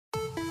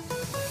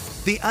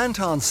The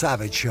Anton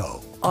Savage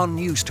Show on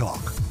News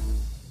Talk.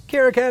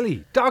 Ciara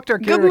Kelly, Dr.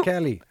 Ciara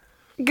Kelly.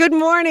 Good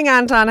morning,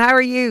 Anton. How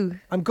are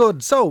you? I'm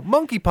good. So,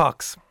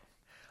 monkeypox.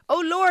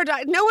 Oh, Lord,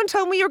 no one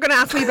told me you were going to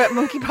ask me about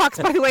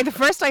monkeypox, by the way. The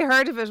first I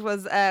heard of it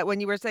was when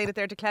you were saying it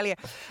there to Clelia.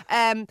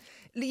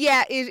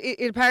 Yeah,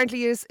 it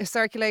apparently is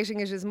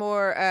circulating. It is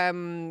more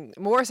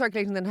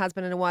circulating than it has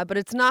been in a while, but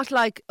it's not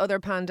like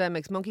other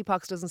pandemics.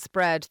 Monkeypox doesn't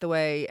spread the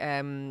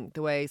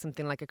way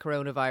something like a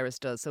coronavirus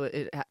does. So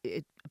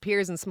it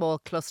appears in small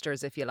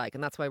clusters, if you like,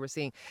 and that's why we're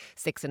seeing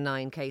 6 and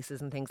 9 cases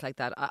and things like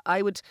that.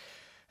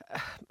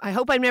 I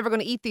hope I'm never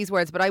going to eat these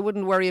words, but I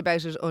wouldn't worry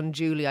about it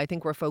unduly. I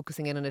think we're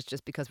focusing in on it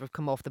just because we've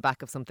come off the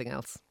back of something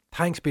else.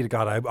 Thanks be to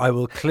God. I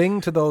will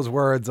cling to those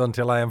words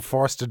until I am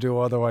forced to do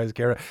otherwise,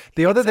 Ciara.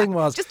 The other thing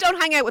was... Just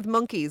don't hang out with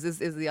monkeys is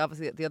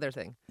obviously the other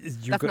thing.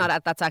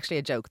 That's actually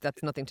a joke.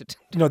 That's nothing to do.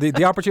 No,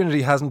 the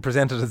opportunity hasn't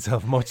presented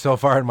itself much so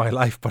far in my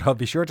life, but I'll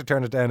be sure to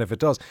turn it down if it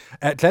does.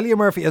 Clelia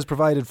Murphy has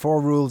provided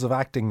 4 rules of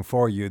acting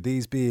for you.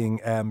 These being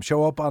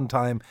show up on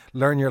time,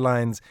 learn your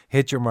lines,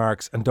 hit your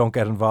marks, and don't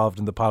get involved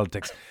in the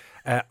politics.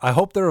 I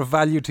hope they're of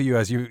value to you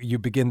as you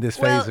begin this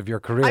phase of your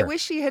career. I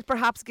wish she had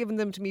perhaps given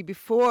them to me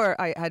before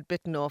I had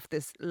bitten off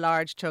this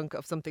large chunk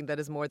of something that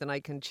is more than I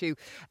can chew,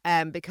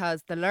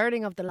 because the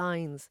learning of the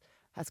lines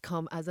has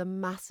come as a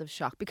massive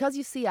shock, because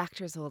you see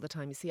actors all the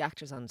time. You see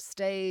actors on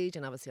stage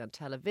and obviously on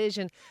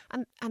television,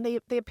 and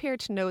they appear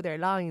to know their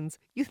lines.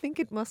 You think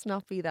it must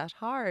not be that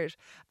hard,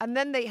 and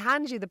then they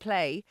hand you the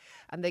play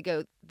and they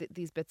go,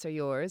 these bits are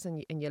yours,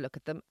 and you look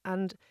at them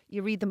and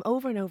you read them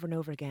over and over and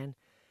over again.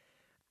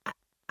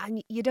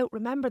 And you don't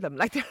remember them.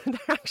 Like, they're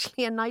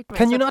actually a nightmare.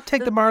 Can you not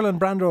take the Marlon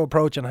Brando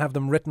approach and have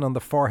them written on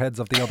the foreheads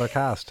of the other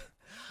cast?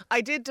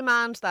 I did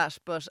demand that,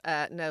 but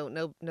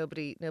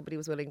nobody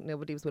was willing.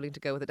 Nobody was willing to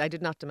go with it. I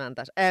did not demand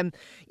that.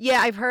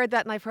 Yeah, I've heard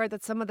that, and I've heard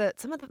that some of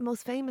the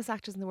most famous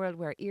actors in the world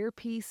wear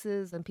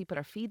earpieces, and people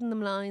are feeding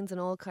them lines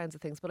and all kinds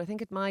of things. But I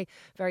think at my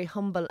very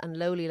humble and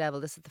lowly level,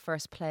 this is the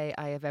first play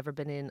I have ever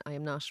been in. I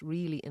am not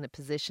really in a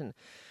position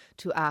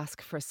to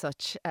ask for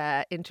such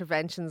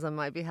interventions on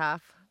my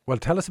behalf. Well,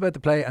 tell us about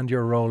the play and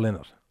your role in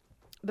it.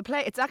 The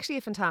play, it's actually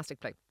a fantastic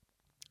play.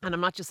 And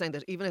I'm not just saying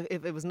that, even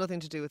if it was nothing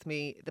to do with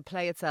me, the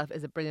play itself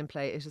is a brilliant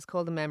play. It is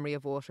called The Memory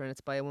of Water, and it's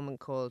by a woman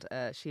called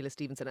Sheila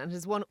Stevenson. And it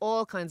has won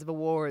all kinds of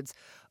awards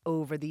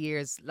over the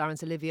years,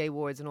 Laurence Olivier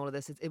Awards and all of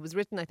this. It was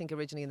written, I think,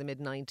 originally in the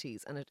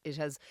mid-90s, and it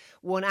has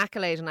won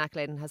accolade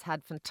and has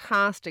had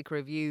fantastic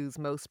reviews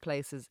most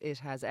places it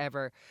has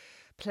ever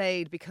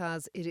played,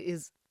 because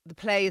the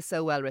play is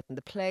so well written.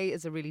 The play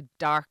is a really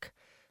dark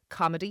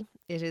comedy.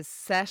 It is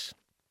set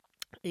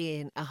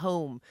in a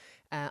home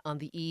on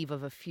the eve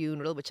of a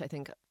funeral, which I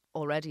think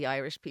already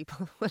Irish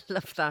people will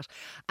love that.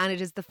 And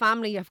it is the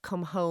family have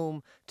come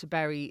home to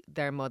bury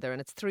their mother,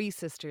 and it's 3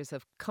 sisters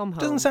have come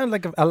home. Doesn't sound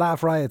like a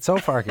laugh riot so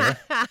far, Ciara.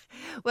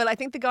 Well, I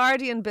think The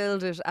Guardian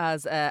billed it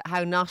as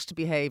how not to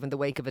behave in the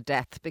wake of a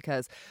death,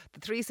 because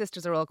the 3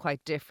 sisters are all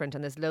quite different,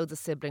 and there's loads of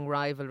sibling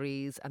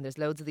rivalries, and there's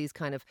loads of these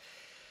kind of,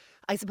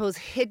 I suppose,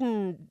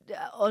 hidden,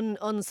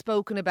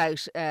 unspoken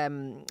about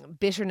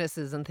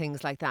bitternesses and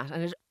things like that.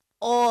 And it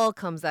all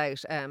comes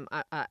out.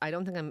 I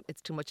don't think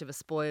it's too much of a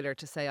spoiler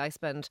to say I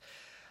spend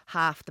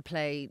half the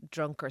play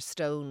drunk or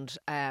stoned,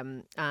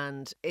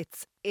 and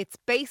it's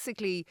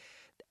basically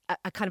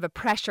a kind of a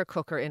pressure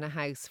cooker in a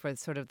house for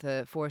sort of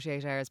the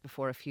 48 hours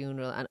before a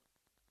funeral, and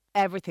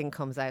everything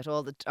comes out,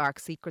 all the dark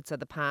secrets of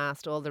the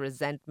past, all the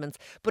resentments.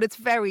 But it's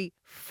very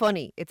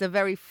funny. It's a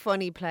very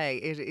funny play.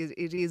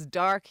 It is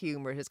dark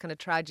humour. It's kind of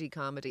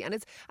tragi-comedy,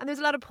 and there's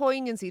a lot of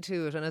poignancy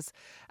to it. And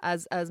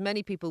as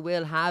many people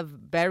will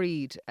have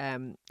buried,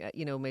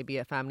 maybe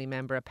a family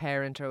member, a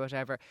parent, or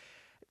whatever.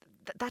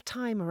 That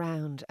time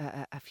around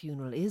a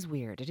funeral is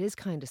weird. It is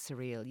kind of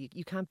surreal.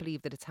 You can't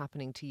believe that it's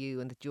happening to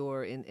you, and that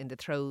you're in the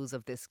throes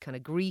of this kind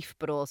of grief,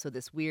 but also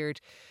this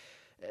weird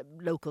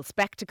local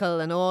spectacle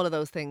and all of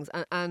those things.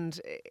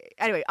 And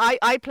anyway,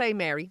 I play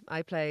Mary.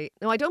 I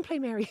don't play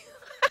Mary.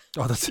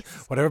 Oh, that's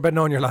whatever about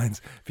knowing your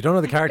lines. If you don't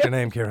know the character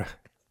name, Ciara,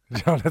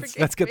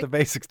 let's get the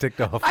basics ticked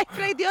off. I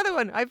played the other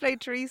one. I played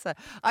Teresa.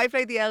 I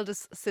played the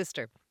eldest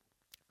sister.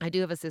 I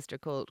do have a sister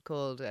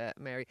called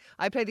Mary.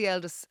 I play the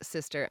eldest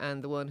sister,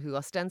 and the one who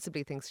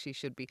ostensibly thinks she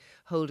should be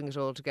holding it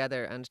all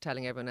together and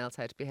telling everyone else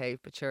how to behave.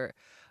 But sure,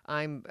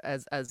 I'm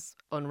as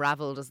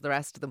unravelled as the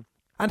rest of them.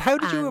 And how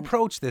did you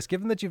approach this,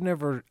 given that you've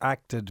never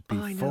acted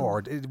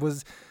before?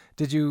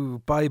 Did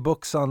you buy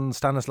books on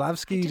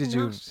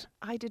Stanislavski?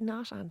 I did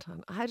not,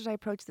 Anton. How did I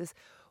approach this?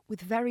 With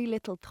very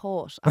little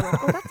thought. I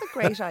went, that's a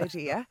great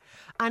idea.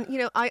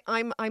 And,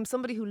 I'm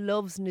somebody who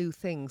loves new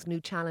things, new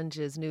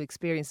challenges, new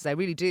experiences. I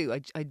really do.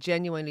 I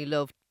genuinely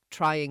love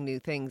trying new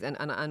things. And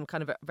I'm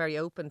kind of very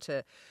open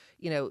to,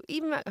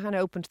 even kind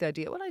of open to the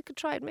idea, well, I could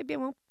try it. Maybe I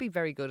won't be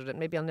very good at it.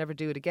 Maybe I'll never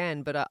do it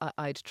again, but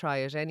I'd try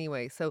it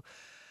anyway. So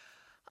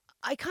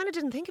I kind of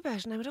didn't think about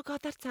it, and I went, oh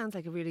God, that sounds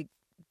like a really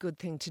good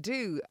thing to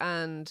do.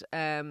 And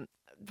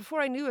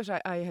before I knew it,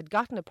 I had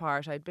gotten a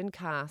part. I'd been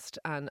cast,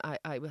 and I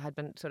had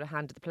been sort of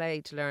handed the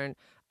play to learn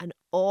an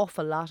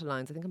awful lot of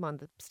lines. I think I'm on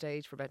the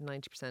stage for about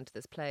 90% of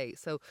this play.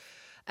 So,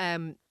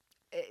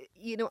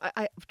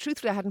 I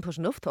truthfully I hadn't put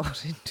enough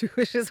thought into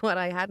it, is what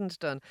I hadn't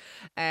done.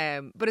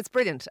 But it's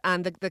brilliant,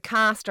 and the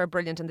cast are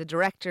brilliant, and the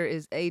director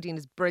Aideen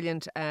is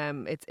brilliant.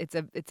 It's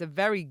a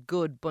very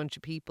good bunch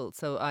of people.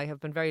 So I have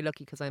been very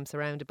lucky because I'm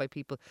surrounded by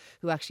people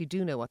who actually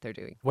do know what they're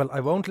doing. Well,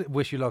 I won't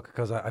wish you luck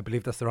because I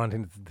believe that's the wrong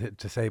thing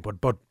to say,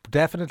 but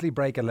definitely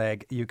break a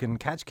leg. You can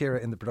catch Ciara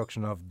in the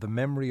production of The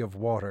Memory of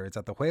Water. It's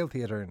at the Whale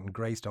Theatre in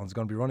Greystone. It's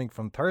going to be running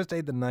from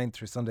Thursday the 9th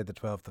through Sunday the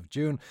 12th of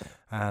June,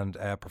 and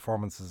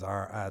performances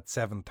are at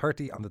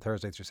 7:30 on the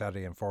Thursday through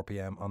Saturday and 4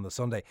 p.m. on the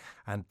Sunday,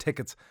 and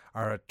tickets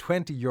are at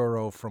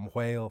 €20 from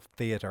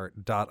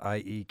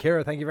whaletheatre.ie.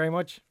 Ciara, thank you very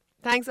much.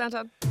 Thanks,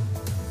 Anton.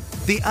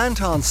 The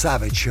Anton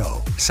Savage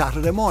Show,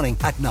 Saturday morning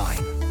at 9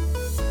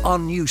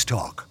 on News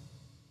Talk.